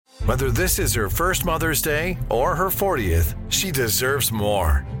Whether this is her first Mother's Day or her 40th, she deserves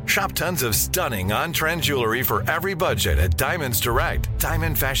more. Shop tons of stunning on-trend jewelry for every budget at Diamonds Direct.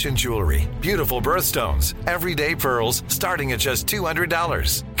 Diamond fashion jewelry, beautiful birthstones, everyday pearls starting at just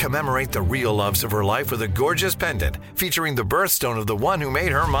 $200. Commemorate the real loves of her life with a gorgeous pendant featuring the birthstone of the one who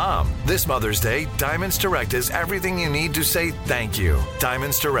made her mom. This Mother's Day, Diamonds Direct is everything you need to say thank you.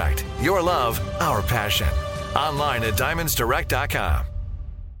 Diamonds Direct. Your love, our passion. Online at diamondsdirect.com.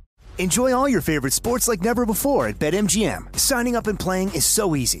 Enjoy all your favorite sports like never before at BetMGM. Signing up and playing is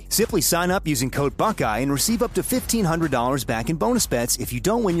so easy. Simply sign up using code Buckeye and receive up to $1,500 back in bonus bets if you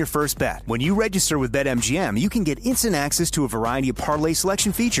don't win your first bet. When you register with BetMGM, you can get instant access to a variety of parlay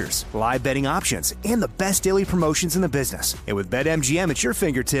selection features, live betting options, and the best daily promotions in the business. And with BetMGM at your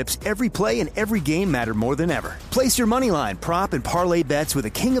fingertips, every play and every game matter more than ever. Place your moneyline, prop, and parlay bets with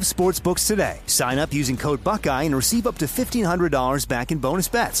the king of sportsbooks today. Sign up using code Buckeye and receive up to $1,500 back in bonus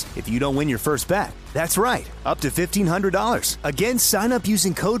bets if you don't win your first bet. That's right, up to $1,500. Again, sign up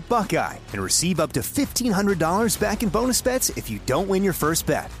using code Buckeye and receive up to $1,500 back in bonus bets if you don't win your first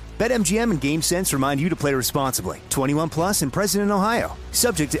bet. BetMGM and GameSense remind you to play responsibly. 21 plus and present in Ohio.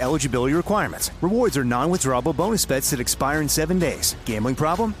 Subject to eligibility requirements. Rewards are non-withdrawable bonus bets that expire in 7 days. Gambling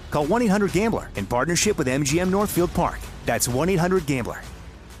problem? Call 1-800-GAMBLER in partnership with MGM Northfield Park. That's 1-800-GAMBLER.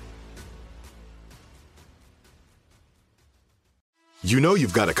 You know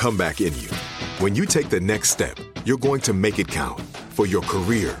you've got a comeback in you. When you take the next step, you're going to make it count. For your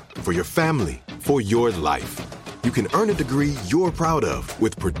career, for your family, for your life. You can earn a degree you're proud of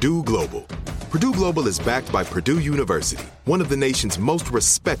with Purdue Global. Purdue Global is backed by Purdue University, one of the nation's most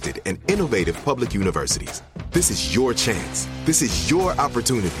respected and innovative public universities. This is your chance. This is your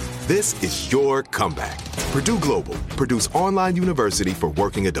opportunity. This is your comeback. Purdue Global, Purdue's online university for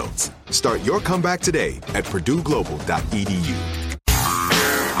working adults. Start your comeback today at purdueglobal.edu.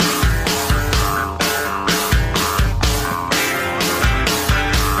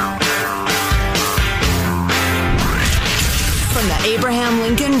 From the Abraham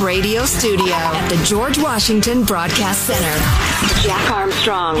Lincoln Radio Studio at the George Washington Broadcast Center, Jack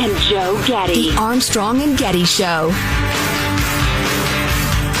Armstrong and Joe Getty. The Armstrong and Getty Show.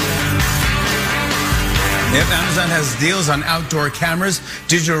 Yep, Amazon has deals on outdoor cameras,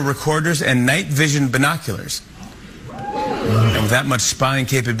 digital recorders, and night vision binoculars. And with that much spying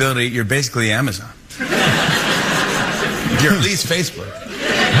capability, you're basically Amazon. You're at least Facebook.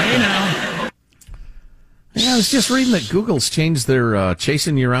 Hey, now. Yeah, I was just reading that Google's changed their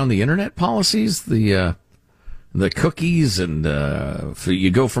chasing you around the internet policies, the cookies, and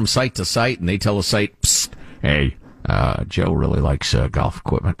you go from site to site, and they tell a site, psst, hey, Joe really likes golf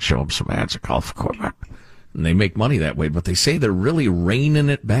equipment. Show him some ads of golf equipment. And they make money that way, but they say they're really reining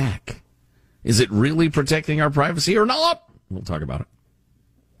it back. Is it really protecting our privacy or not? We'll talk about it.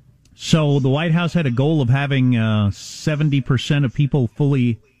 So the White House had a goal of having 70% of people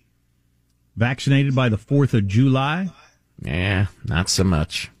fully vaccinated by the 4th of July? Yeah, not so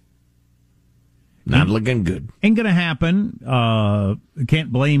much. Not looking good. Ain't going to happen.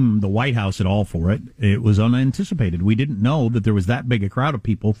 Can't blame the White House at all for it. It was unanticipated. We didn't know that there was that big a crowd of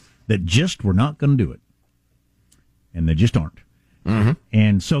people that just were not going to do it. And they just aren't. Mm-hmm.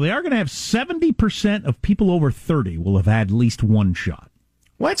 And so they are going to have 70% of people over 30 will have had at least one shot.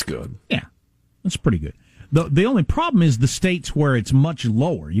 Well, that's good. Yeah, that's pretty good. The only problem is the states where it's much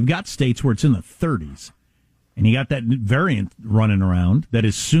lower. You've got states where it's in the 30s, and you got that variant running around that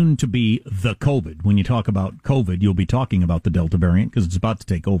is soon to be the COVID. When you talk about COVID, you'll be talking about the Delta variant because it's about to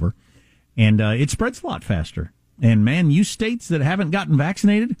take over, and it spreads a lot faster. And, man, you states that haven't gotten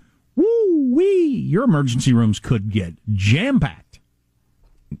vaccinated, woo-wee, your emergency rooms could get jam-packed.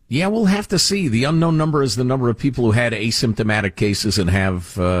 Yeah, we'll have to see. The unknown number is the number of people who had asymptomatic cases and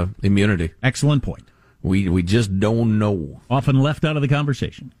have immunity. Excellent point. We just don't know. Often left out of the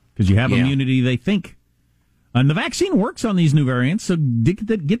conversation because you have immunity, they think. And the vaccine works on these new variants, so get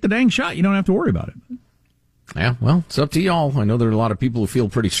the dang shot. You don't have to worry about it. Yeah, well, it's up to y'all. I know there are a lot of people who feel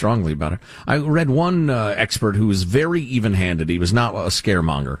pretty strongly about it. I read one expert who was very even-handed. He was not a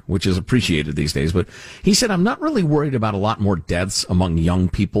scaremonger, which is appreciated these days. But he said, I'm not really worried about a lot more deaths among young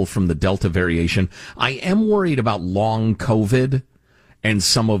people from the Delta variation. I am worried about long COVID and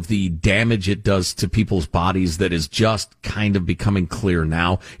some of the damage it does to people's bodies that is just kind of becoming clear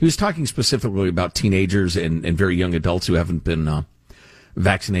now. He was talking specifically about teenagers and very young adults who haven't been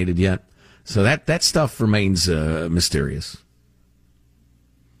vaccinated yet. So that stuff remains mysterious.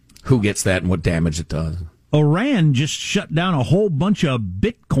 Who gets that and what damage it does. Iran just shut down a whole bunch of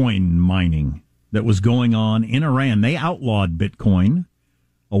Bitcoin mining that was going on in Iran. They outlawed Bitcoin.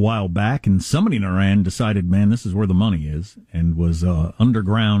 a while back, and somebody in Iran decided, man, this is where the money is, and was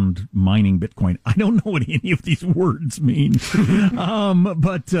underground mining Bitcoin. I don't know what any of these words mean,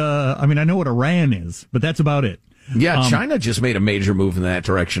 but I mean, I know what Iran is, but that's about it. Yeah, China just made a major move in that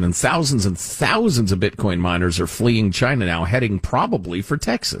direction, and thousands of Bitcoin miners are fleeing China now, heading probably for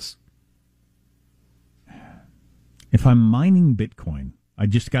Texas. If I'm mining Bitcoin, I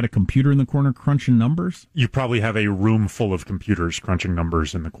just got a computer in the corner crunching numbers? You probably have a room full of computers crunching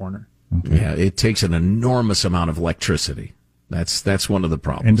numbers in the corner. Okay. Yeah, it takes an enormous amount of electricity. That's one of the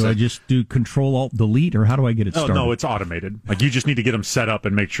problems. And do I just do Control-Alt-Delete, or how do I get it started? No, it's automated. Like, you just need to get them set up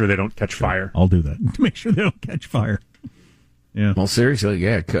and make sure they don't catch fire. I'll do that. To make sure they don't catch fire. Yeah. Well, seriously,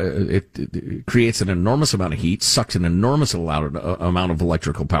 yeah, it creates an enormous amount of heat, sucks an enormous amount of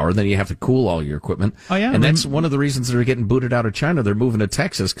electrical power. Then you have to cool all your equipment. Oh, yeah. And that's one of the reasons they're getting booted out of China. They're moving to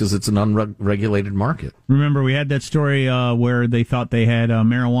Texas because it's an unregulated market. Remember, we had that story where they thought they had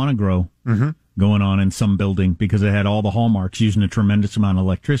marijuana grow going on in some building because it had all the hallmarks, using a tremendous amount of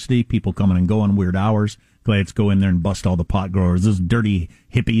electricity, people coming and going, weird hours. Glad go in there and bust all the pot growers. Those dirty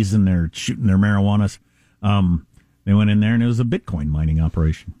hippies, and they're shooting their marijuanas. They went in there, and it was a Bitcoin mining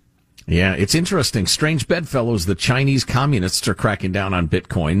operation. Yeah, it's interesting. Strange bedfellows, the Chinese communists are cracking down on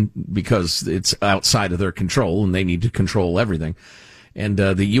Bitcoin because it's outside of their control, and they need to control everything. And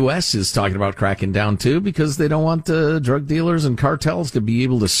the U.S. is talking about cracking down, too, because they don't want drug dealers and cartels to be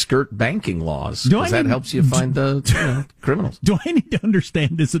able to skirt banking laws, because that helps you find the criminals. Do I need to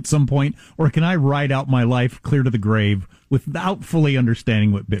understand this at some point, or can I ride out my life clear to the grave without fully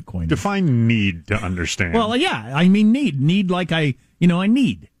understanding what Bitcoin is? Define need to understand. Well, yeah, I mean need. Need like I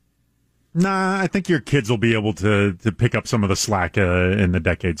need. Nah, I think your kids will be able to pick up some of the slack in the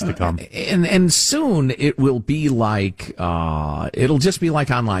decades to come. And soon it will be like, it'll just be like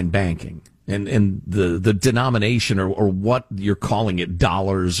online banking. And the denomination or what you're calling it,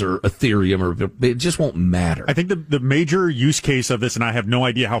 dollars or Ethereum, or it just won't matter. I think the major use case of this, and I have no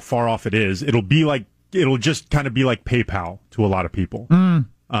idea how far off it is, it'll just kind of be like PayPal to a lot of people.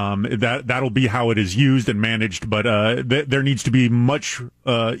 That'll be how it is used and managed, but there needs to be much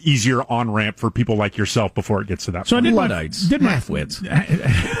easier on-ramp for people like yourself before it gets to that point. So Luddites, half-wits.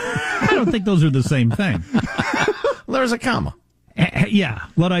 I don't think those are the same thing. There's a comma. Yeah,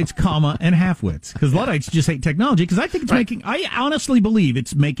 Luddites, comma, and half-wits. Because Luddites just hate technology, because I think it's making, I honestly believe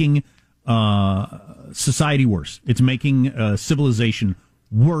it's making society worse. It's making civilization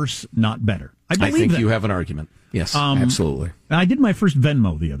worse, not better. I think you have an argument. Yes, absolutely. I did my first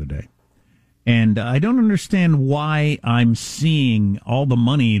Venmo the other day, and I don't understand why I'm seeing all the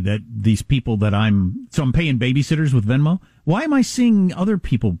money that these people that I'm paying babysitters with Venmo. Why am I seeing other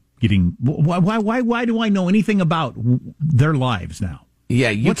people getting? Why do I know anything about their lives now? Yeah,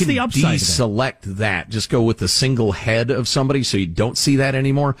 you What's can the upside deselect that. Just go with the single head of somebody so you don't see that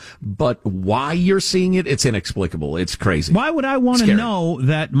anymore. But why you're seeing it, it's inexplicable. It's crazy. Why would I want to know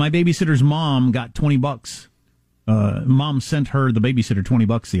that my babysitter's mom got $20? Mom sent her, the babysitter,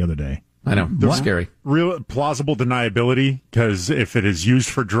 $20 the other day. I know. That's scary. Real plausible deniability, because if it is used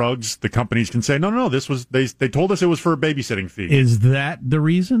for drugs, the companies can say, no, this was, they told us it was for a babysitting fee. Is that the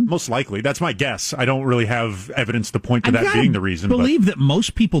reason? Most likely. That's my guess. I don't really have evidence to point to that being the reason. I believe that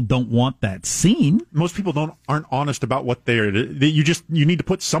most people don't want that seen. Most people aren't honest about what you need to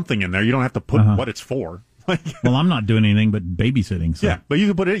put something in there. You don't have to put what it's for. Well, I'm not doing anything but babysitting. So. Yeah, but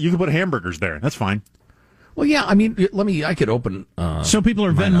you can put hamburgers there. That's fine. Well, yeah, I mean, I could open... so people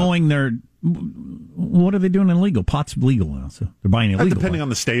are Venmoing their... What are they doing illegal? Pot's legal now, so they're buying illegal. Depending on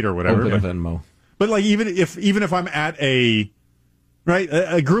the state or whatever. Open a Venmo. But like, even if I'm at a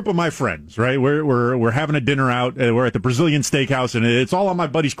group of my friends, right, we're having a dinner out, we're at the Brazilian steakhouse, and it's all on my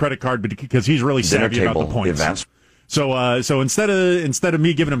buddy's credit card because he's really savvy about the points. Events. So instead of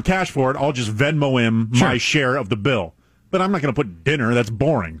me giving him cash for it, I'll just Venmo him my share of the bill. But I'm not going to put dinner. That's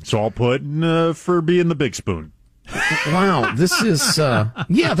boring. So I'll put for being the big spoon. Wow, this is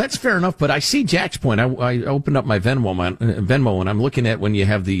that's fair enough. But I see Jack's point. I opened up my Venmo, and I'm looking at when you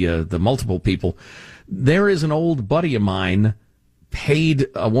have the multiple people. There is an old buddy of mine paid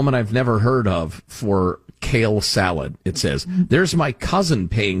a woman I've never heard of for kale salad. It says there's my cousin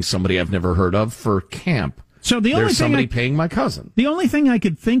paying somebody I've never heard of for camp. So there's somebody paying my cousin. The only thing I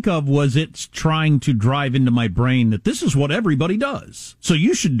could think of was it's trying to drive into my brain that this is what everybody does. So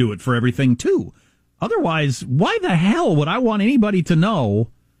you should do it for everything too. Otherwise, why the hell would I want anybody to know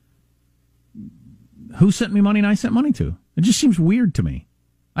who sent me money and I sent money to? It just seems weird to me.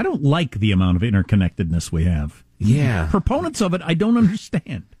 I don't like the amount of interconnectedness we have. Yeah. Proponents of it, I don't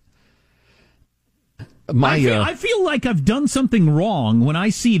understand. I feel like I've done something wrong when I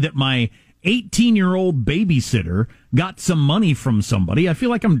see that my 18-year-old babysitter got some money from somebody, I feel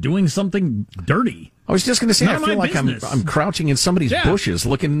like I'm doing something dirty. I was just going to say, I feel like I'm crouching in somebody's bushes,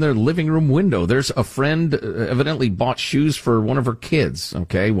 looking in their living room window. There's a friend evidently bought shoes for one of her kids.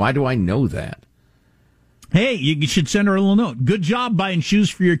 Okay, why do I know that? Hey, you should send her a little note. Good job buying shoes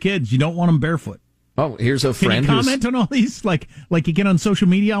for your kids. You don't want them barefoot. Oh, here's a friend. Can you comment on all these? Like you get on social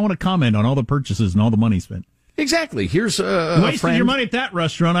media? I want to comment on all the purchases and all the money spent. Exactly. Here's a wasted friend. Your money at that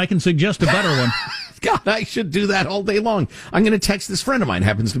restaurant. I can suggest a better one. God, I should do that all day long. I'm going to text this friend of mine,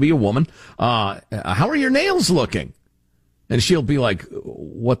 happens to be a woman. How are your nails looking? And she'll be like,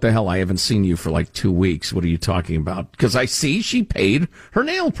 what the hell? I haven't seen you for like 2 weeks. What are you talking about? Because I see she paid her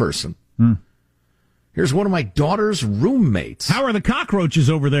nail person. Here's one of my daughter's roommates. How are the cockroaches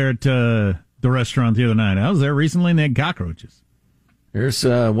over there at the restaurant the other night? I was there recently and they had cockroaches. Here's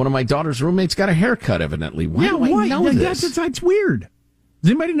one of my daughter's roommates got a haircut, evidently. Why do I know this? That's weird. Does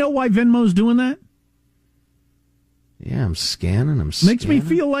anybody know why Venmo's doing that? Yeah, I'm scanning. Makes me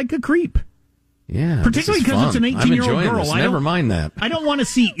feel like a creep. Yeah, particularly because it's an 18-year-old girl. Never mind that. I don't want to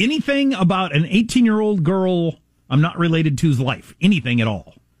see anything about an 18-year-old girl I'm not related to's life. Anything at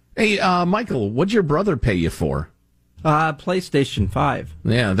all. Hey, Michael, what'd your brother pay you for? PlayStation 5.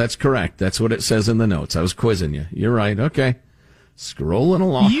 Yeah, that's correct. That's what it says in the notes. I was quizzing you. You're right. Okay. Scrolling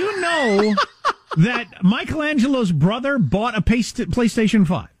along. You know that Michelangelo's brother bought a PlayStation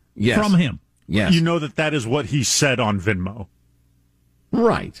 5 from him. Yes. You know that is what he said on Venmo.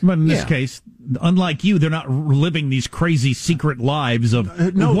 Right. But in this case, unlike you, they're not living these crazy secret lives of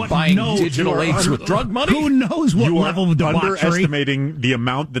buying digital aids with drug money. Who knows what level of debauchery? You are underestimating the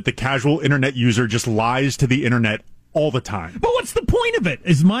amount that the casual internet user just lies to the internet all the time. But what's the point of it?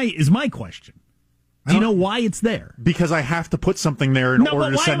 Is my question. Do you know why it's there? Because I have to put something there in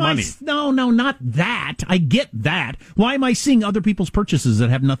order to send money. No, not that. I get that. Why am I seeing other people's purchases that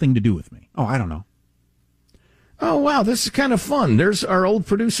have nothing to do with me? Oh, I don't know. Oh, wow, this is kind of fun. There's our old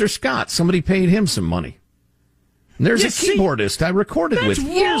producer, Scott. Somebody paid him some money. And there's a keyboardist I recorded with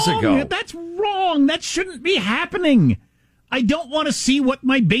years ago. That's wrong. That shouldn't be happening. I don't want to see what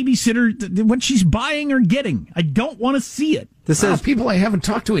my babysitter, what she's buying or getting. I don't want to see it. This says people I haven't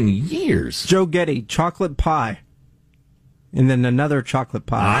talked to in years. Joe Getty, chocolate pie. And then another chocolate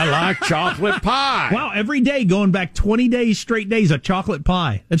pie. I like chocolate pie. Wow, every day going back 20 days, straight days, a chocolate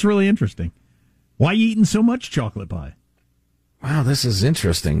pie. That's really interesting. Why are you eating so much chocolate pie? Wow, this is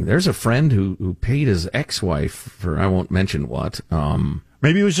interesting. There's a friend who paid his ex-wife for, I won't mention what.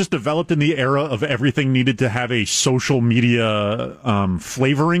 Maybe it was just developed in the era of everything needed to have a social media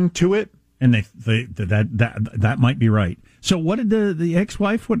flavoring to it. And that might be right. So what did the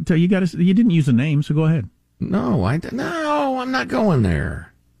ex-wife? What you didn't use a name, so go ahead. No, I'm not going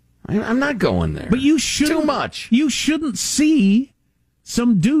there. I'm not going there. But you shouldn't. Too much. You shouldn't see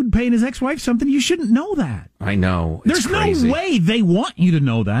some dude paying his ex-wife something. You shouldn't know that. I know. There's crazy. No way they want you to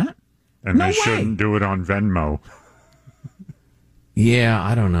know that. And they shouldn't do it on Venmo. Yeah,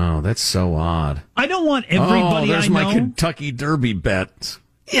 I don't know. That's so odd. I don't want everybody there's I know. My Kentucky Derby bet.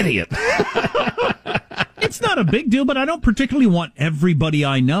 Idiot. It's not a big deal, but I don't particularly want everybody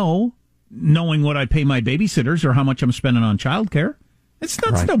I know knowing what I pay my babysitters or how much I'm spending on childcare. It's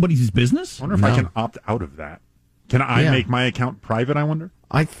nobody's business. I wonder if I can opt out of that. Can I make my account private, I wonder?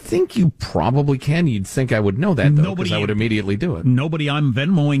 I think you probably can. You'd think I would know that, though, because I would immediately do it. Nobody I'm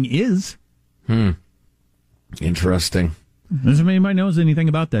Venmoing is. Interesting. Does anybody knows anything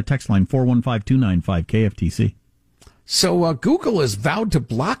about that? Text line 415-295-KFTC. So Google has vowed to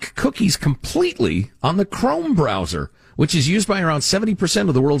block cookies completely on the Chrome browser, which is used by around 70%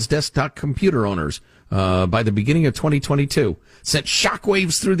 of the world's desktop computer owners by the beginning of 2022. Sent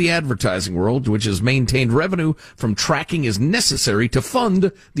shockwaves through the advertising world, which has maintained revenue from tracking as necessary to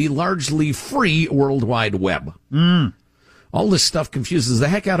fund the largely free World Wide Web. All this stuff confuses the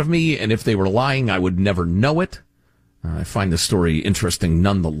heck out of me, and if they were lying, I would never know it. I find the story interesting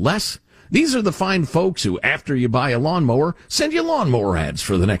nonetheless. These are the fine folks who, after you buy a lawnmower, send you lawnmower ads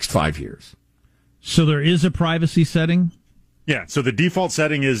for the next 5 years. So there is a privacy setting? Yeah, so the default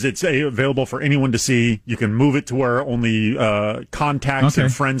setting is it's available for anyone to see. You can move it to where only contacts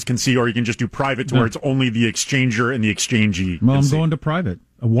and friends can see, or you can just do private to where it's only the exchanger and the exchangee. Well, I'm going to private.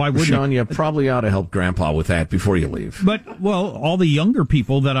 Why would Sean, you probably ought to help Grandpa with that before you leave. But, all the younger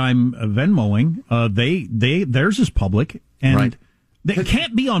people that I'm Venmoing, theirs is public, and they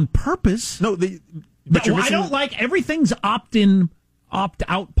can't be on purpose. No, I don't like everything's opt-in,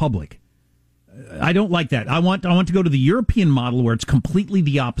 opt-out public. I don't like that. I want to go to the European model where it's completely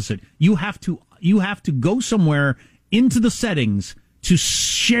the opposite. You have to go somewhere into the settings to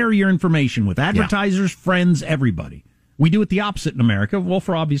share your information with advertisers, friends, everybody. We do it the opposite in America, well,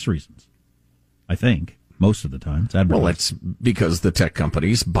 for obvious reasons. I think. Most of the time. It's advertised. Well, it's because the tech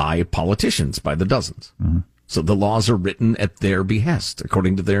companies buy politicians by the dozens. Mm-hmm. So the laws are written at their behest,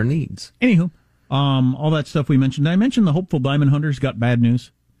 according to their needs. Anywho, all that stuff we mentioned. I mentioned the hopeful diamond hunters got bad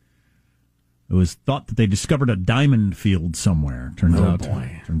news. It was thought that they discovered a diamond field somewhere. Turns out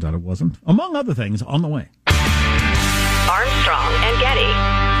it wasn't. Among other things, on the way. Armstrong and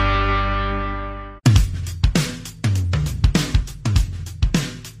Getty.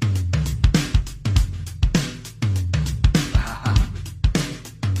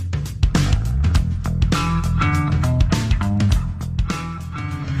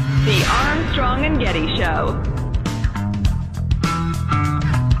 The Armstrong and Getty Show.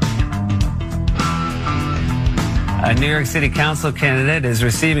 A New York City Council candidate is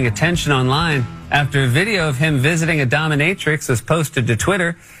receiving attention online after a video of him visiting a dominatrix was posted to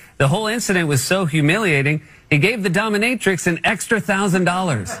Twitter. The whole incident was so humiliating, he gave the dominatrix an extra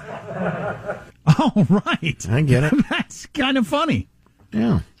 $1,000. Oh, right. I get it. That's kind of funny.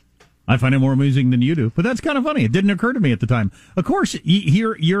 Yeah. I find it more amusing than you do, but that's kind of funny. It didn't occur to me at the time. Of course,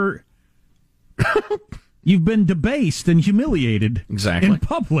 you've been debased and humiliated exactly in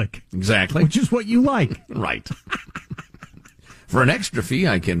public. Exactly. Which is what you like. Right. For an extra fee,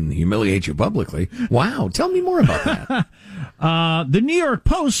 I can humiliate you publicly. Wow. Tell me more about that. The New York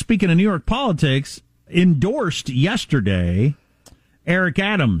Post, speaking of New York politics, endorsed yesterday Eric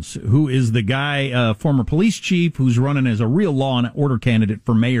Adams, who is the guy, former police chief, who's running as a real law and order candidate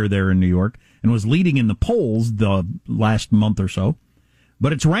for mayor there in New York and was leading in the polls the last month or so.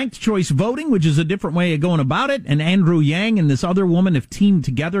 But it's ranked choice voting, which is a different way of going about it. And Andrew Yang and this other woman have teamed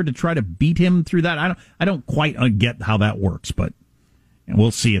together to try to beat him through that. I don't quite get how that works, but we'll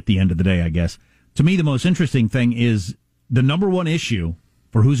see at the end of the day, I guess. To me, the most interesting thing is the number one issue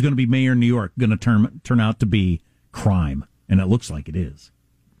for who's going to be mayor in New York going to turn out to be crime. And it looks like it is.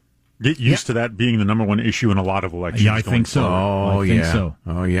 Get used to that being the number one issue in a lot of elections. Yeah, I think so. Oh,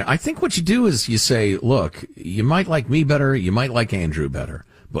 yeah. I think what you do is you say, look, you might like me better, you might like Andrew better,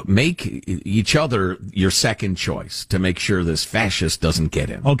 but make each other your second choice to make sure this fascist doesn't get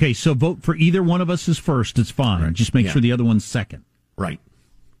him. Okay, so vote for either one of us as first. It's fine. Right. Just make sure the other one's second. Right.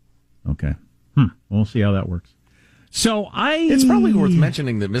 Okay. We'll see how that works. So It's probably worth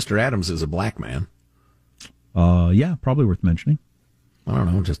mentioning that Mr. Adams is a black man. Yeah, probably worth mentioning. I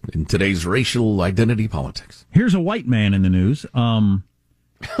don't know, just in today's racial identity politics. Here's a white man in the news.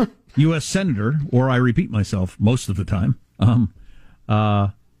 U.S. Senator, or I repeat myself most of the time,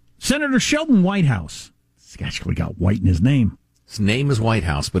 Senator Sheldon Whitehouse. He's actually got white in his name. His name is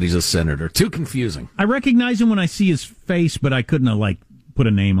Whitehouse, but he's a senator. Too confusing. I recognize him when I see his face, but I couldn't have, put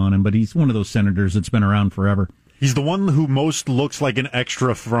a name on him. But he's one of those senators that's been around forever. He's the one who most looks like an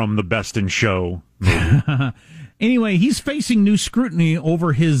extra from the Best in Show. Anyway, he's facing new scrutiny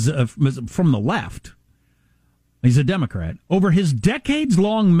over his, from the left. He's a Democrat. Over his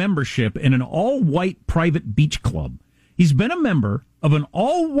decades-long membership in an all-white private beach club. He's been a member of an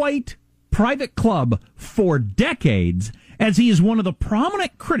all-white private club for decades, as he is one of the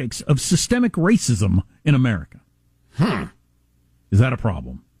prominent critics of systemic racism in America. Is that a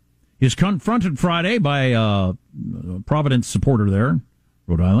problem? He was confronted Friday by a Providence supporter there,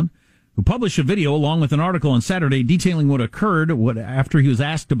 Rhode Island, who published a video along with an article on Saturday detailing what occurred after he was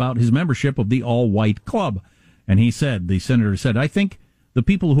asked about his membership of the all-white club. And the senator said, I think the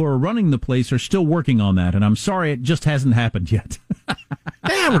people who are running the place are still working on that, and I'm sorry it just hasn't happened yet.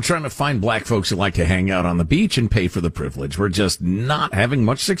 Yeah, we're trying to find black folks who like to hang out on the beach and pay for the privilege. We're just not having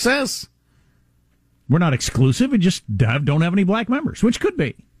much success. We're not exclusive. We just don't have any black members, which could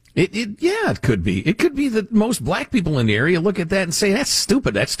be. It could be. It could be that most black people in the area look at that and say, that's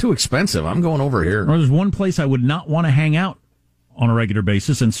stupid. That's too expensive. I'm going over here. Or there's one place I would not want to hang out on a regular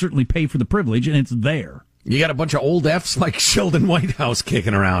basis and certainly pay for the privilege, and it's there. You got a bunch of old F's like Sheldon Whitehouse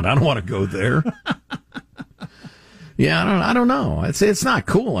kicking around. I don't want to go there. Yeah, I don't know. It's not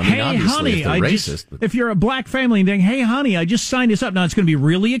cool. I mean, obviously, honey, if they're racist. If you're a black family and think, hey, honey, I just signed this up. Now, it's going to be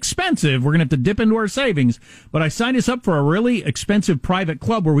really expensive. We're going to have to dip into our savings. But I signed us up for a really expensive private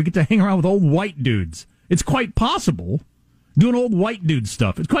club where we get to hang around with old white dudes. It's quite possible. Doing old white dude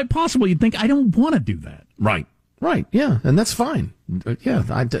stuff. It's quite possible you'd think, I don't want to do that. Right. Yeah, and that's fine.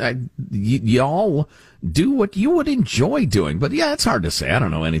 Yeah, y'all do what you would enjoy doing. But yeah, it's hard to say. I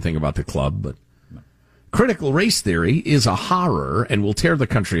don't know anything about the club, but critical race theory is a horror and will tear the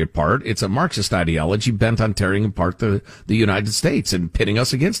country apart. It's a Marxist ideology bent on tearing apart the United States and pitting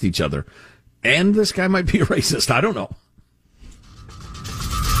us against each other. And this guy might be a racist. I don't know.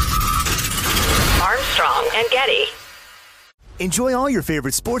 Armstrong and Getty. Enjoy all your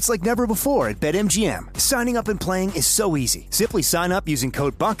favorite sports like never before at BetMGM. Signing up and playing is so easy. Simply sign up using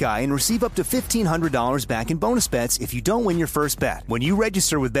code Buckeye and receive up to $1,500 back in bonus bets if you don't win your first bet. When you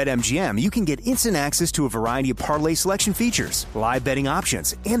register with BetMGM, you can get instant access to a variety of parlay selection features, live betting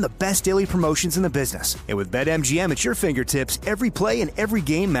options, and the best daily promotions in the business. And with BetMGM at your fingertips, every play and every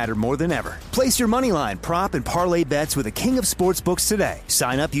game matter more than ever. Place your moneyline, prop, and parlay bets with the king of sportsbooks today.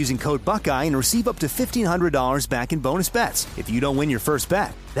 Sign up using code Buckeye and receive up to $1,500 back in bonus bets if you don't win your first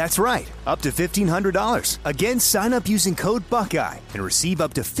bet. That's right, up to $1,500. Again, sign up using code Buckeye and receive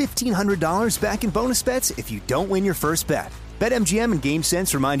up to $1,500 back in bonus bets if you don't win your first bet. BetMGM and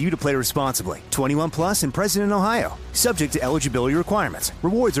GameSense remind you to play responsibly. 21 plus and present in Ohio. Subject to eligibility requirements.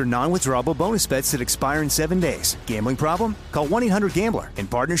 Rewards are non-withdrawable bonus bets that expire in 7 days. Gambling problem? Call 1-800-GAMBLER in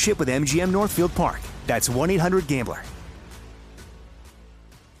partnership with MGM Northfield Park. That's 1-800-GAMBLER.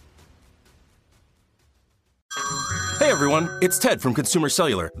 Hey everyone, it's Ted from Consumer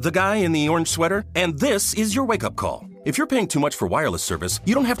Cellular, the guy in the orange sweater, and this is your wake-up call. If you're paying too much for wireless service,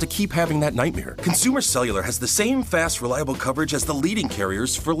 you don't have to keep having that nightmare. Consumer Cellular has the same fast, reliable coverage as the leading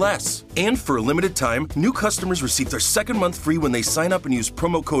carriers for less. And for a limited time, new customers receive their second month free when they sign up and use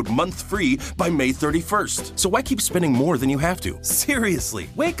promo code MONTHFREE by May 31st. So why keep spending more than you have to? Seriously,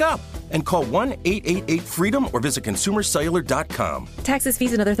 wake up and call 1-888-FREEDOM or visit consumercellular.com. Taxes,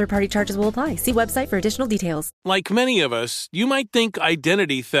 fees, and other third-party charges will apply. See website for additional details. Like many of us, you might think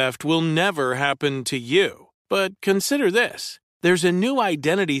identity theft will never happen to you. But consider this. There's a new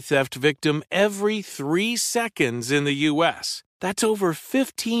identity theft victim every 3 seconds in the U.S. That's over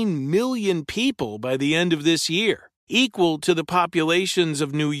 15 million people by the end of this year, equal to the populations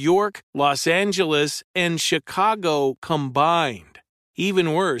of New York, Los Angeles, and Chicago combined.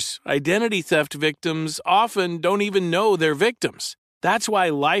 Even worse, identity theft victims often don't even know they're victims. That's why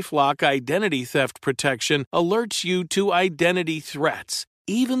LifeLock Identity Theft Protection alerts you to identity threats,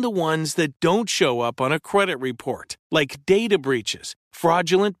 even the ones that don't show up on a credit report, like data breaches,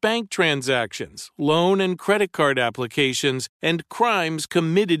 fraudulent bank transactions, loan and credit card applications, and crimes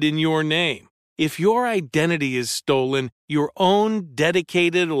committed in your name. If your identity is stolen, your own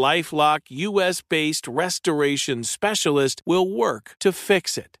dedicated LifeLock U.S.-based restoration specialist will work to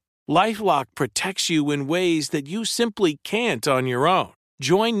fix it. LifeLock protects you in ways that you simply can't on your own.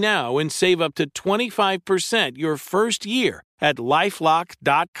 Join now and save up to 25% your first year at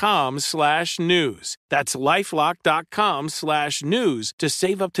LifeLock.com/news. That's LifeLock.com/news to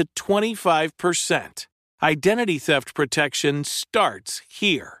save up to 25%. Identity theft protection starts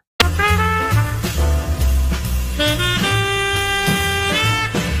here.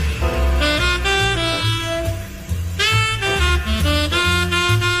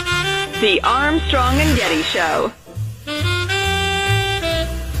 The Armstrong and Getty Show.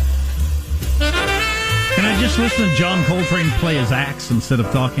 Can I just listen to John Coltrane play his axe instead of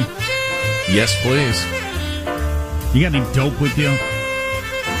talking? Yes, please. You got any dope with you,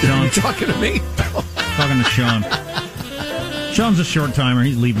 Sean? You talking to me? Talking to Sean. Sean's a short timer.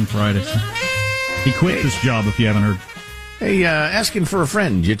 He's leaving Friday. So he quit this job. If you haven't heard. Hey, asking for a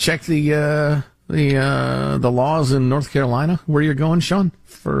friend. You check the laws in North Carolina where you're going, Sean,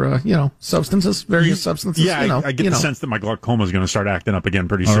 for substances, various substances. Yeah, I get the sense that my glaucoma is going to start acting up again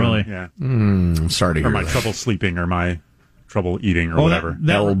pretty soon. Really? Yeah. I'm sorry to hear or my that. trouble sleeping, or my trouble eating, or whatever.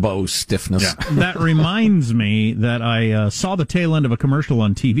 Elbow stiffness. Yeah. That reminds me that I saw the tail end of a commercial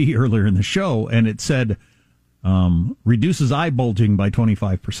on TV earlier in the show, and it said reduces eye bulging by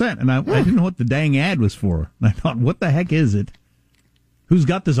 25%. And I didn't know what the dang ad was for. And I thought, what the heck is it? Who's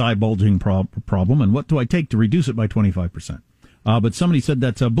got this eye bulging problem, and what do I take to reduce it by 25%? But somebody said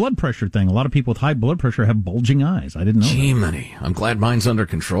that's a blood pressure thing. A lot of people with high blood pressure have bulging eyes. I didn't know. Gee, money. I'm glad mine's under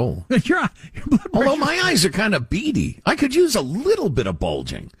control. your blood Although my eyes are kind of beady. I could use a little bit of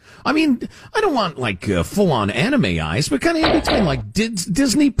bulging. I mean, I don't want like full-on anime eyes, but kind of in between, like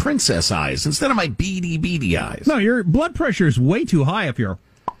Disney princess eyes instead of my beady eyes. No, your blood pressure is way too high if your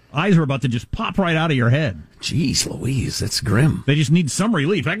eyes are about to just pop right out of your head. Jeez Louise, that's grim. They just need some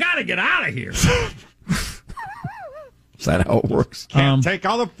relief. I gotta get out of here. Is that how it works? Can't take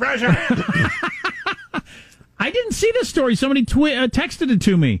all the pressure. I didn't see this story. Somebody texted it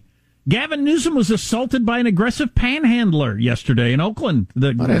to me. Gavin Newsom was assaulted by an aggressive panhandler yesterday in Oakland.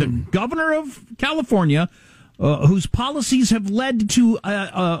 The governor of California, whose policies have led to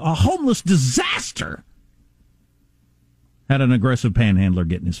a homeless disaster, had an aggressive panhandler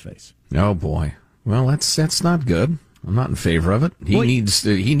get in his face. Oh boy. Well, that's not good. I'm not in favor of it.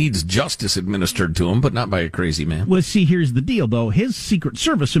 He needs justice administered to him, but not by a crazy man. Well, see, here's the deal, though. His Secret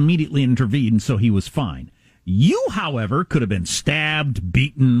Service immediately intervened, so he was fine. You, however, could have been stabbed,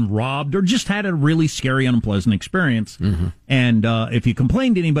 beaten, robbed, or just had a really scary, unpleasant experience. Mm-hmm. And if you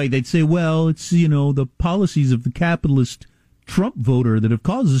complained to anybody, they'd say, well, it's, the policies of the capitalist Trump voter that have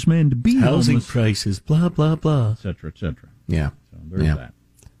caused this man to be housing homeless. prices, blah, blah, blah. Et cetera, et cetera. Yeah. So there's that.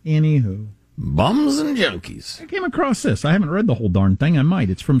 Anywho. Bums and junkies. I came across this. I haven't read the whole darn thing. I might.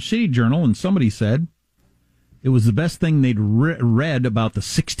 It's from City Journal, and somebody said it was the best thing they'd read about the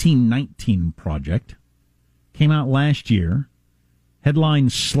 1619 Project. Came out last year. Headline,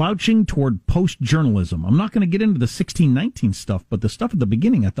 Slouching Toward Post-Journalism. I'm not going to get into the 1619 stuff, but the stuff at the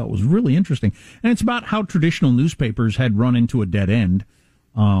beginning I thought was really interesting. And it's about how traditional newspapers had run into a dead end.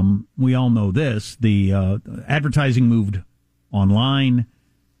 We all know this. The advertising moved online.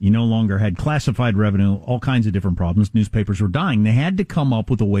 You no longer had classified revenue, all kinds of different problems. Newspapers were dying. They had to come up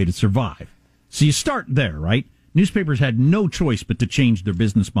with a way to survive. So you start there, right? Newspapers had no choice but to change their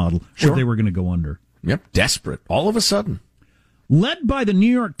business model or they were going to go under. Yep, desperate. All of a sudden. Led by the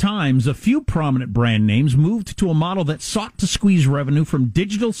New York Times, a few prominent brand names moved to a model that sought to squeeze revenue from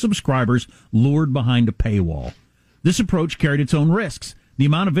digital subscribers lured behind a paywall. This approach carried its own risks. The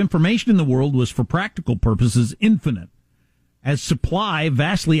amount of information in the world was, for practical purposes, infinite. As supply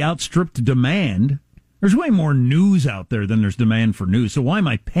vastly outstripped demand, there's way more news out there than there's demand for news, so why am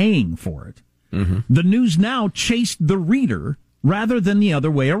I paying for it? Mm-hmm. The news now chased the reader rather than the other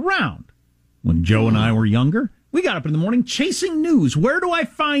way around. When Joe and I were younger, we got up in the morning chasing news. Where do I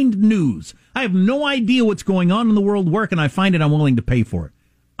find news? I have no idea what's going on in the world. Where can I find it? I'm willing to pay for it.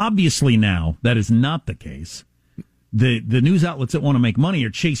 Obviously now, that is not the case. The news outlets that want to make money are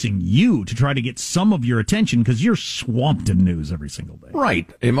chasing you to try to get some of your attention because you're swamped in news every single day.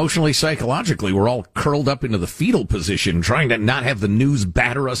 Right. Emotionally, psychologically, we're all curled up into the fetal position trying to not have the news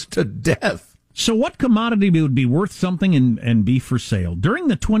batter us to death. So what commodity would be worth something and be for sale? During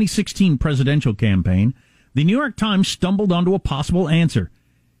the 2016 presidential campaign, the New York Times stumbled onto a possible answer.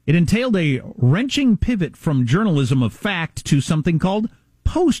 It entailed a wrenching pivot from journalism of fact to something called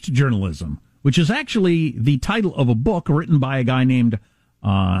post-journalism, which is actually the title of a book written by a guy named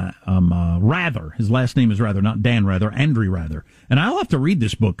Rather. His last name is Rather, not Dan Rather, Andrew Rather. And I'll have to read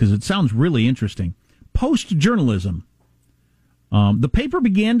this book because it sounds really interesting. Post-journalism. The paper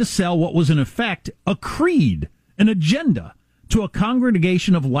began to sell what was in effect a creed, an agenda, to a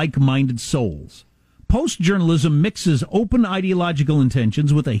congregation of like-minded souls. Post-journalism mixes open ideological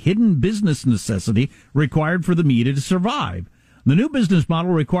intentions with a hidden business necessity required for the media to survive. The new business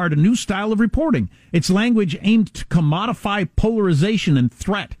model required a new style of reporting. Its language aimed to commodify polarization and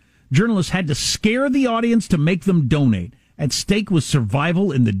threat. Journalists had to scare the audience to make them donate. At stake was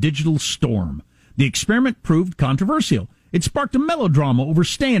survival in the digital storm. The experiment proved controversial. It sparked a melodrama over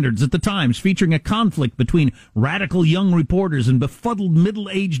standards at the Times, featuring a conflict between radical young reporters and befuddled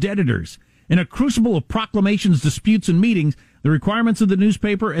middle-aged editors. In a crucible of proclamations, disputes, and meetings, the requirements of the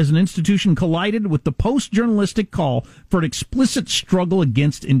newspaper as an institution collided with the post-journalistic call for an explicit struggle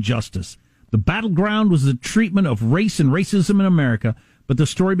against injustice. The battleground was the treatment of race and racism in America, but the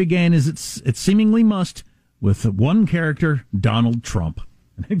story began, as it seemingly must, with one character, Donald Trump.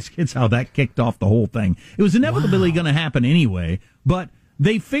 And it's how that kicked off the whole thing. It was inevitably going to happen anyway, but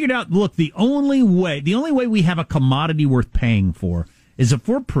they figured out, look, the only way we have a commodity worth paying for is if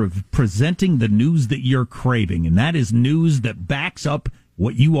we're presenting the news that you're craving, and that is news that backs up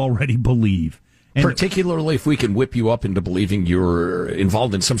what you already believe. And particularly if we can whip you up into believing you're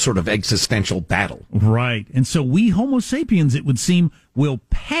involved in some sort of existential battle. Right. And so we Homo sapiens, it would seem, will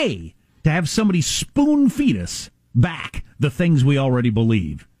pay to have somebody spoon feed us back the things we already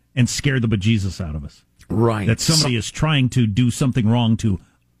believe and scare the bejesus out of us. Right. That somebody is trying to do something wrong to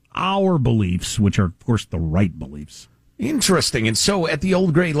our beliefs, which are, of course, the right beliefs. Interesting. And so at the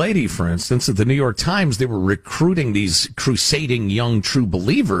Old Gray Lady, for instance, at the New York Times, they were recruiting these crusading young true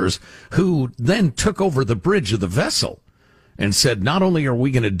believers who then took over the bridge of the vessel and said, not only are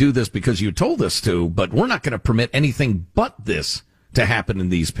we going to do this because you told us to, but we're not going to permit anything but this to happen in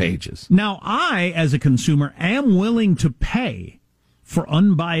these pages. Now, I, as a consumer, am willing to pay for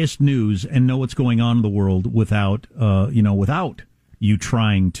unbiased news and know what's going on in the world without you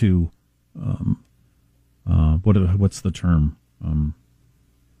trying to, what's the term?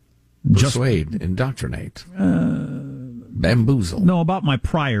 Persuade, indoctrinate, bamboozle. No, about my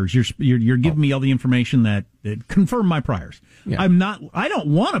priors. You're giving me all the information that confirm my priors. Yeah. I don't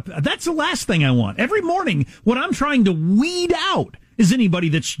want to. That's the last thing I want. Every morning, what I'm trying to weed out is anybody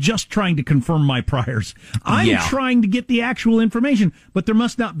that's just trying to confirm my priors. I'm trying to get the actual information, but there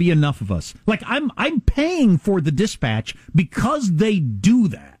must not be enough of us. Like I'm paying for the Dispatch because they do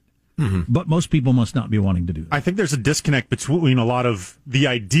that. But most people must not be wanting to do that. I think there's a disconnect between a lot of the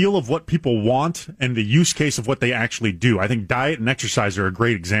ideal of what people want and the use case of what they actually do. I think diet and exercise are a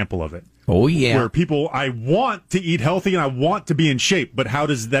great example of it. Oh, yeah. Where people, I want to eat healthy and I want to be in shape, but how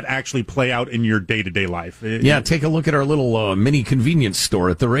does that actually play out in your day-to-day life? Take a look at our little mini convenience store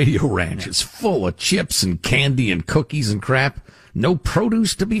at the Radio Ranch. It's full of chips and candy and cookies and crap. No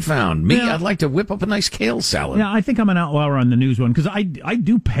produce to be found. Me, I'd like to whip up a nice kale salad. Yeah, I think I'm an outlier on the news one because I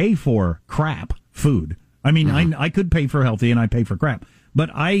do pay for crap food. I mean, I could pay for healthy and I pay for crap, but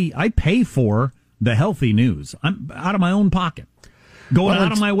I pay for the healthy news. I'm out of my own pocket. Going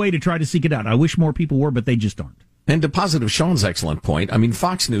out of my way to try to seek it out. I wish more people were, but they just aren't. And to positive Sean's excellent point, I mean,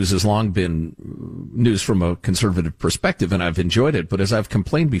 Fox News has long been news from a conservative perspective, and I've enjoyed it. But as I've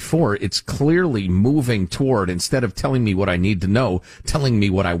complained before, it's clearly moving toward, instead of telling me what I need to know, telling me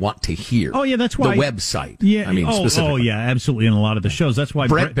what I want to hear. Oh, yeah, that's why. The website. Yeah. I mean, specifically. Oh, yeah, absolutely. In a lot of the shows. That's why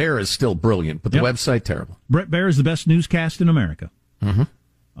Brett Baer is still brilliant, but the website, terrible. Brett Baer is the best newscast in America.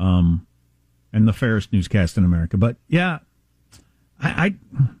 Mm-hmm. And the fairest newscast in America. But, yeah, I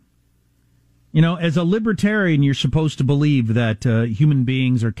as a libertarian, you're supposed to believe that human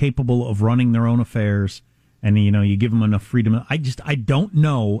beings are capable of running their own affairs, and you give them enough freedom. I don't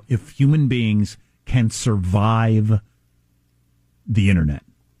know if human beings can survive the internet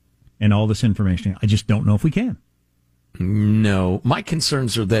and all this information. I just don't know if we can. No, my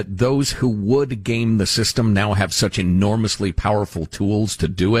concerns are that those who would game the system now have such enormously powerful tools to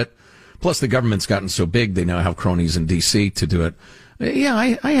do it. Plus, the government's gotten so big, they now have cronies in D.C. to do it. Yeah,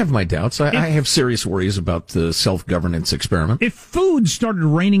 I have my doubts. I have serious worries about the self-governance experiment. If food started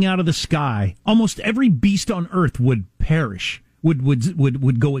raining out of the sky, almost every beast on Earth would perish,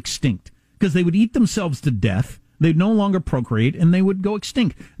 would go extinct, because they would eat themselves to death. They'd no longer procreate, and they would go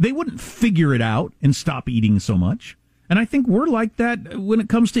extinct. They wouldn't figure it out and stop eating so much. And I think we're like that when it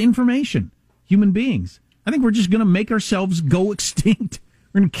comes to information, human beings. I think we're just going to make ourselves go extinct.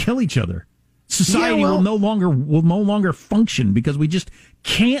 We're going to kill each other. Society will no longer function because we just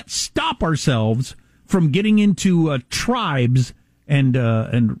can't stop ourselves from getting into tribes and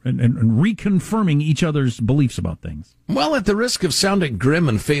reconfirming each other's beliefs about things. Well, at the risk of sounding grim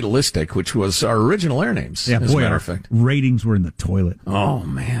and fatalistic, which was our original air names, as a matter of fact. Ratings were in the toilet. Oh,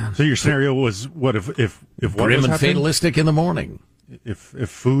 man. So your scenario was what if what grim and happening? Fatalistic in the morning. If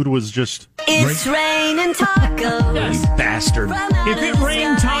food was just... It's raining tacos. You bastard. If it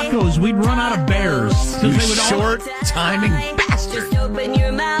rained tacos, we'd run out of bears. You short-timing bastard. Just open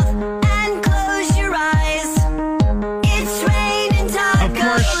your mouth and close your eyes. It's raining tacos. Of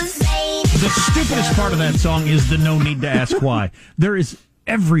course, the stupidest part of that song is the no need to ask why. There is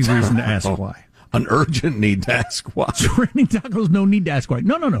every reason to ask why. An urgent need to ask why. It's raining tacos, no need to ask why.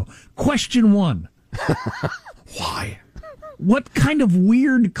 No. Question one. Why? What kind of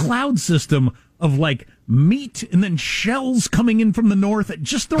weird cloud system of meat and then shells coming in from the north at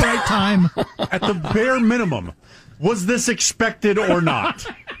just the right time? At the bare minimum, was this expected or not?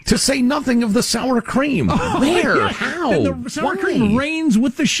 To say nothing of the sour cream. Where? Yeah. How? And the sour cream rains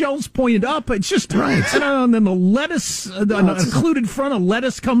with the shells pointed up. It's just right. And then the lettuce, an occluded front of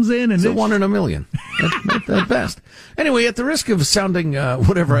lettuce comes in. And it's a 1 in a million at best. Anyway, at the risk of sounding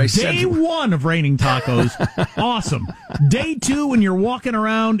whatever I said. Day one of raining tacos. Awesome. Day two when you're walking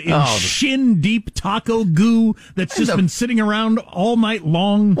around in shin-deep taco goo that's just been sitting around all night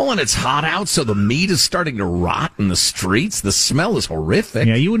long. Well, and it's hot out, so the meat is starting to rot in the streets. The smell is horrific.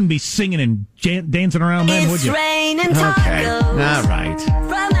 Yeah, you wouldn't be singing and dancing around then, would you? It's raining tacos. Okay, all right.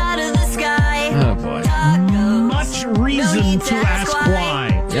 From out of the sky. Oh, boy. Much reason to ask why.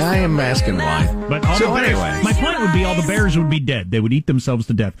 Yeah, I am asking why. But anyway, my point would be all the bears would be dead. They would eat themselves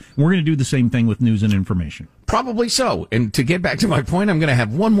to death. We're going to do the same thing with news and information. Probably so. And to get back to my point, I'm going to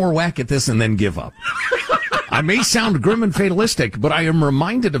have one more whack at this and then give up. I may sound grim and fatalistic, but I am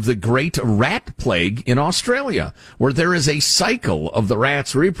reminded of the great rat plague in Australia, where there is a cycle of the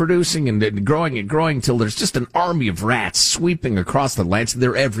rats reproducing and growing till there's just an army of rats sweeping across the lands.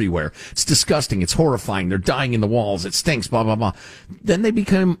 They're everywhere. It's disgusting. It's horrifying. They're dying in the walls. It stinks, blah, blah, blah. Then they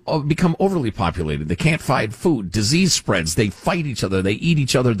become overly populated. They can't find food. Disease spreads. They fight each other. They eat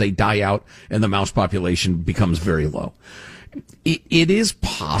each other. They die out, and the mouse population becomes very low. It is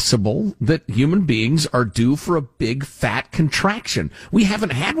possible that human beings are due for a big fat contraction. We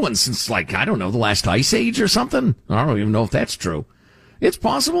haven't had one since the last ice age or something. I don't even know if that's true. It's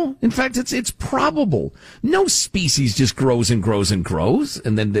possible. In fact, it's probable. No species just grows and grows and grows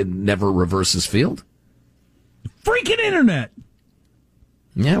and then never reverses field. Freaking internet.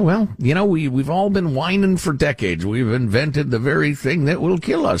 Yeah, well, we've all been whining for decades. We've invented the very thing that will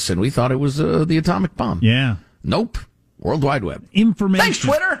kill us, and we thought it was the atomic bomb. Yeah. Nope. World Wide Web. Information. Thanks,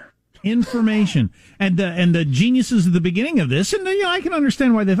 Twitter. Information. And the geniuses at the beginning of this, and I can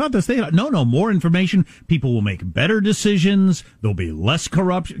understand why they thought this. They thought, no, more information. People will make better decisions. There'll be less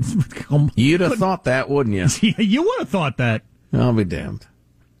corruption. You'd have thought that, wouldn't you? Yeah, you would have thought that. I'll be damned.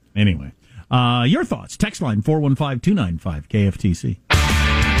 Anyway, your thoughts. Text line 415-295-KFTC.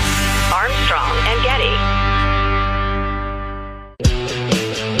 Armstrong and Getty.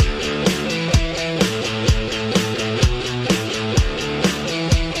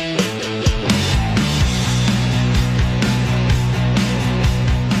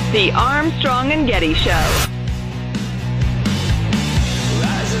 The Armstrong and Getty Show.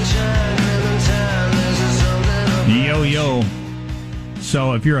 Yo.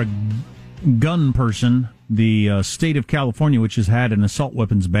 So if you're a gun person, the state of California, which has had an assault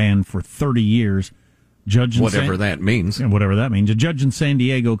weapons ban for 30 years, whatever that means. A judge in San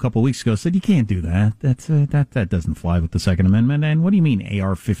Diego a couple of weeks ago said, you can't do that. That doesn't fly with the Second Amendment. And what do you mean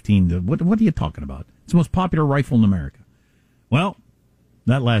AR-15? What are you talking about? It's the most popular rifle in America. Well,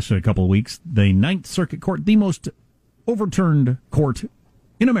 that lasted a couple of weeks. The Ninth Circuit Court, the most overturned court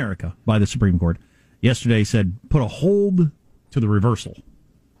in America by the Supreme Court, yesterday said put a hold to the reversal.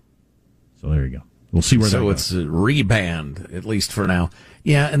 So there you go. We'll see where that goes. So it's rebanned, at least for now.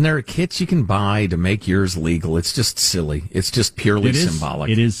 Yeah, and there are kits you can buy to make yours legal. It's just silly. It's just purely symbolic.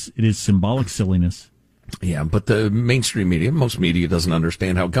 It is symbolic silliness. Yeah, but the mainstream media, most media doesn't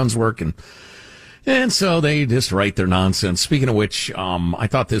understand how guns work, and so they just write their nonsense. Speaking of which, I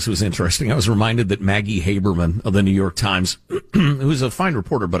thought this was interesting. I was reminded that Maggie Haberman of the New York Times, who's a fine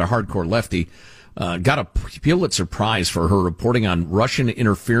reporter but a hardcore lefty, got a Pulitzer Prize for her reporting on Russian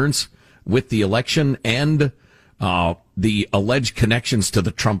interference with the election and the alleged connections to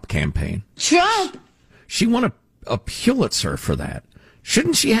the Trump campaign. Trump! She won a Pulitzer for that.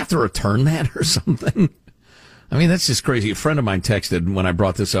 Shouldn't she have to return that or something? I mean, that's just crazy. A friend of mine texted when I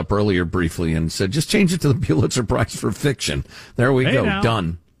brought this up earlier briefly and said, just change it to the Pulitzer Prize for fiction. There we go. Now.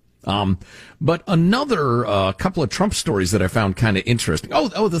 Done. But another couple of Trump stories that I found kind of interesting.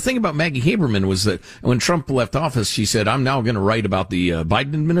 Oh, the thing about Maggie Haberman was that when Trump left office, she said, I'm now going to write about the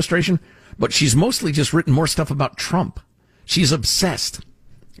Biden administration. But she's mostly just written more stuff about Trump. She's obsessed,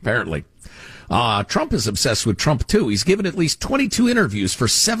 apparently. Trump is obsessed with Trump, too. He's given at least 22 interviews for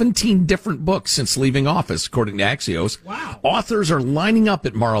 17 different books since leaving office, according to Axios. Wow. Authors are lining up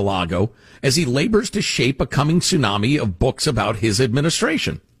at Mar-a-Lago as he labors to shape a coming tsunami of books about his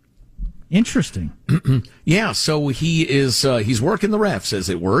administration. Interesting. Yeah, so he is, he's working the refs, as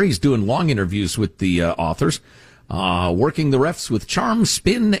it were. He's doing long interviews with the authors, working the refs with charm,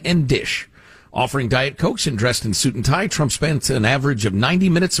 spin, and dish. Offering Diet Cokes and dressed in suit and tie, Trump spent an average of 90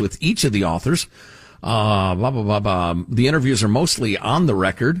 minutes with each of the authors. The interviews are mostly on the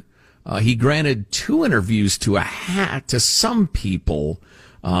record. He granted 2 interviews to some people.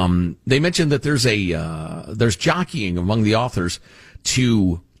 They mentioned that there's jockeying among the authors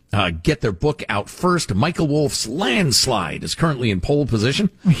to get their book out first. Michael Wolff's Landslide is currently in pole position.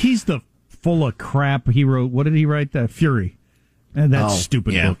 He's the full of crap. He wrote, what did he write? Fury. That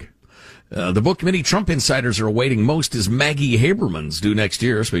stupid book. The book many Trump insiders are awaiting most is Maggie Haberman's, due next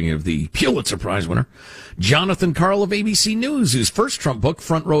year, speaking of the Pulitzer Prize winner. Jonathan Karl of ABC News, whose first Trump book,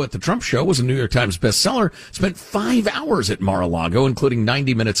 Front Row at the Trump Show, was a New York Times bestseller, spent 5 hours at Mar-a-Lago, including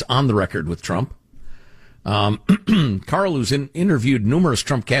 90 minutes on the record with Trump. Karl, who's interviewed numerous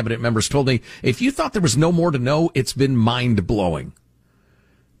Trump cabinet members, told me, if you thought there was no more to know, it's been mind-blowing.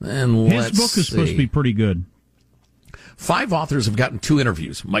 And his book is supposed to be pretty good. 5 authors have gotten 2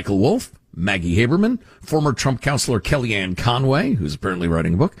 interviews. Michael Wolff, Maggie Haberman, former Trump counselor Kellyanne Conway, who's apparently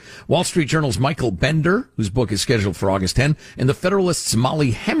writing a book, Wall Street Journal's Michael Bender, whose book is scheduled for August 10, and the Federalist's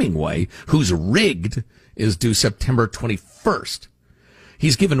Molly Hemingway, whose Rigged is due September 21st.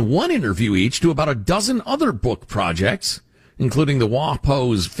 He's given 1 interview each to about a dozen other book projects, including the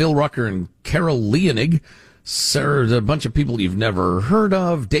WAPO's Phil Rucker and Carol Leonig, a bunch of people you've never heard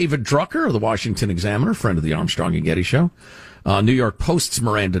of. David Drucker of the Washington Examiner, friend of the Armstrong and Getty Show. New York Post's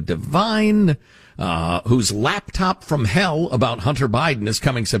Miranda Devine, whose Laptop from Hell about Hunter Biden is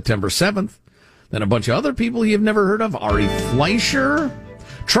coming September 7th. Then a bunch of other people you've never heard of. Ari Fleischer.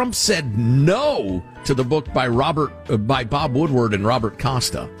 Trump said no to the book by Bob Woodward and Robert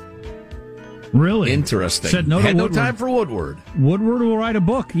Costa. Really? Interesting. Said no to Had Woodward. no time for Woodward. Woodward will write a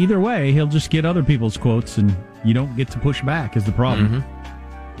book. Either way, he'll just get other people's quotes, and you don't get to push back is the problem.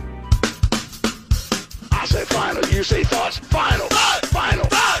 I say final, you say thoughts. Final thoughts. Final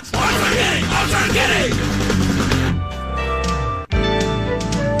thoughts. Armstrong Getty.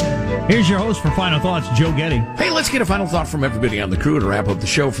 Here's your host for Final Thoughts, Joe Getty. Hey, let's get a final thought from everybody on the crew to wrap up the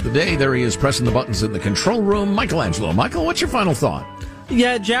show for the day. There he is, pressing the buttons in the control room, Michelangelo. Michael, what's your final thought?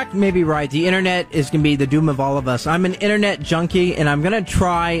 Yeah, Jack may be right. The internet is going to be the doom of all of us. I'm an internet junkie, and I'm going to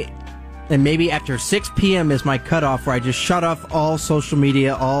try, and maybe after 6 p.m. is my cutoff, where I just shut off all social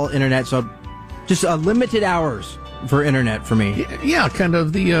media, all internet. So just limited hours for internet for me. Yeah, kind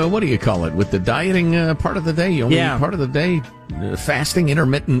of the, what do you call it, with the dieting part of the day? You only eat part of the day, fasting,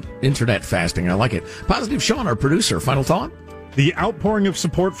 intermittent internet fasting. I like it. Positive Sean, our producer, final thought? The outpouring of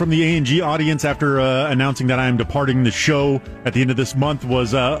support from the A&G audience after announcing that I am departing the show at the end of this month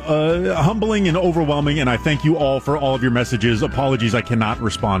was humbling and overwhelming, and I thank you all for all of your messages. Apologies, I cannot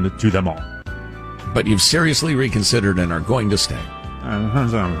respond to them all. But you've seriously reconsidered and are going to stay.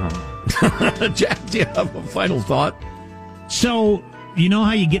 Jack, do you have a final thought? So, you know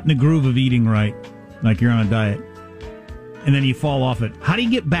how you get in the groove of eating right, like you're on a diet, and then you fall off it. How do you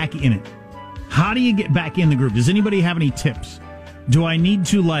get back in it? How do you get back in the groove? Does anybody have any tips? Do I need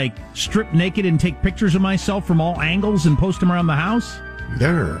to, like, strip naked and take pictures of myself from all angles and post them around the house?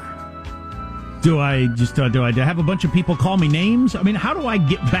 There. Do I just do I have a bunch of people call me names? I mean, how do I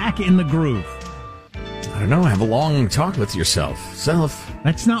get back in the groove? I don't know. Have a long talk with yourself.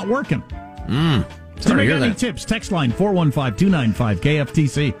 That's not working. Sorry to to hear any that. tips? Text line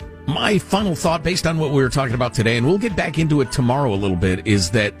 415-295-KFTC. My final thought, based on what we were talking about today, and we'll get back into it tomorrow a little bit, is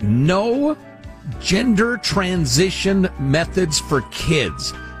that no gender transition methods for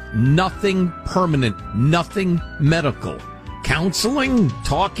kids. Nothing permanent. Nothing medical. Counseling,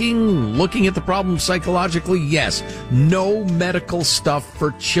 talking, looking at the problem psychologically, yes. No medical stuff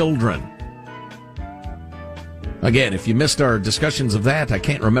for children. Again, if you missed our discussions of that, I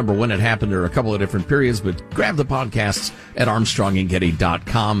can't remember when it happened or a couple of different periods, but grab the podcasts at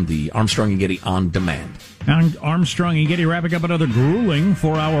ArmstrongandGetty.com, the Armstrong and Getty On Demand. And Armstrong and Getty wrapping up another grueling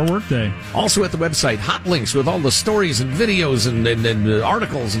 4-hour workday. Also at the website, hot links with all the stories and videos and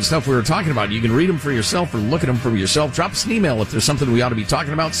articles and stuff we were talking about. You can read them for yourself or look at them for yourself. Drop us an email if there's something we ought to be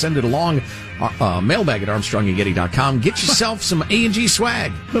talking about. Send it along. Mailbag at ArmstrongandGetty.com. Get yourself some A&G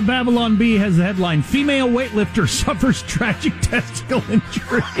swag. The Babylon Bee has the headline, Female Weightlifter Suffers Tragic Testicle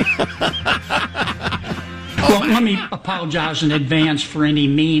Injury. Well, let me apologize in advance for any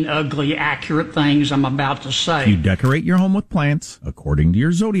mean, ugly, accurate things I'm about to say. You decorate your home with plants, according to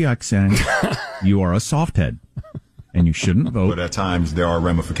your zodiac sign. You are a softhead, and you shouldn't vote. But at times, there are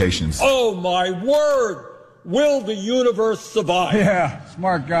ramifications. Oh, my word! Will the universe survive? Yeah,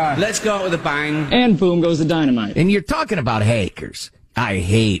 smart guy. Let's go out with a bang. And boom goes the dynamite. And you're talking about hackers. I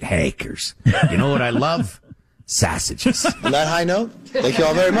hate hackers. You know what I love? Sausages. On that high note, thank you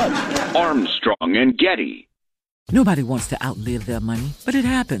all very much. Armstrong and Getty. Nobody wants to outlive their money, but it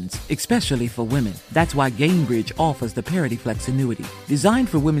happens, especially for women. That's why Gainbridge offers the Parity Flex annuity, designed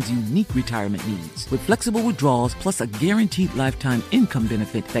for women's unique retirement needs, with flexible withdrawals plus a guaranteed lifetime income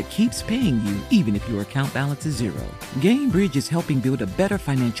benefit that keeps paying you even if your account balance is zero. Gainbridge is helping build a better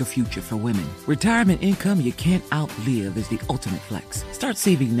financial future for women. Retirement income you can't outlive is the ultimate flex. Start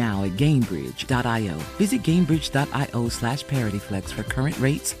saving now at Gainbridge.io. Visit Gainbridge.io/ParityFlex for current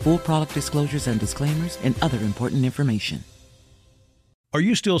rates, full product disclosures and disclaimers, and other important information. Are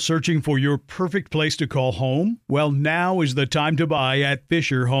you still searching for your perfect place to call home? Well, now is the time to buy at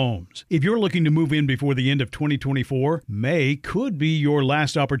Fisher Homes. If you're looking to move in before the end of 2024, May could be your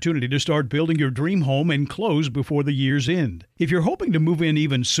last opportunity to start building your dream home and close before the year's end. If you're hoping to move in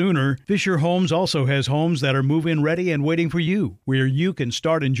even sooner, Fisher Homes also has homes that are move-in ready and waiting for you, where you can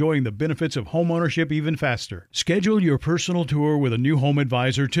start enjoying the benefits of homeownership even faster. Schedule your personal tour with a new home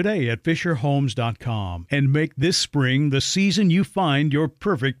advisor today at FisherHomes.com and make this spring the season you find your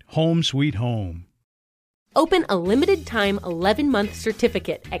perfect home sweet home. Open a limited-time 11-month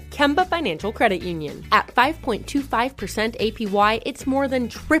certificate at Kemba Financial Credit Union. At 5.25% APY, it's more than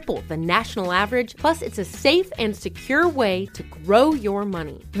triple the national average, plus it's a safe and secure way to grow your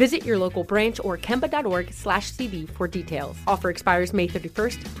money. Visit your local branch or kemba.org/cb for details. Offer expires May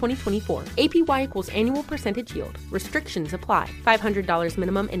 31st, 2024. APY equals annual percentage yield. Restrictions apply. $500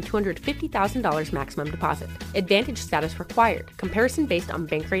 minimum and $250,000 maximum deposit. Advantage status required. Comparison based on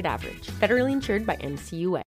bank rate average. Federally insured by NCUA.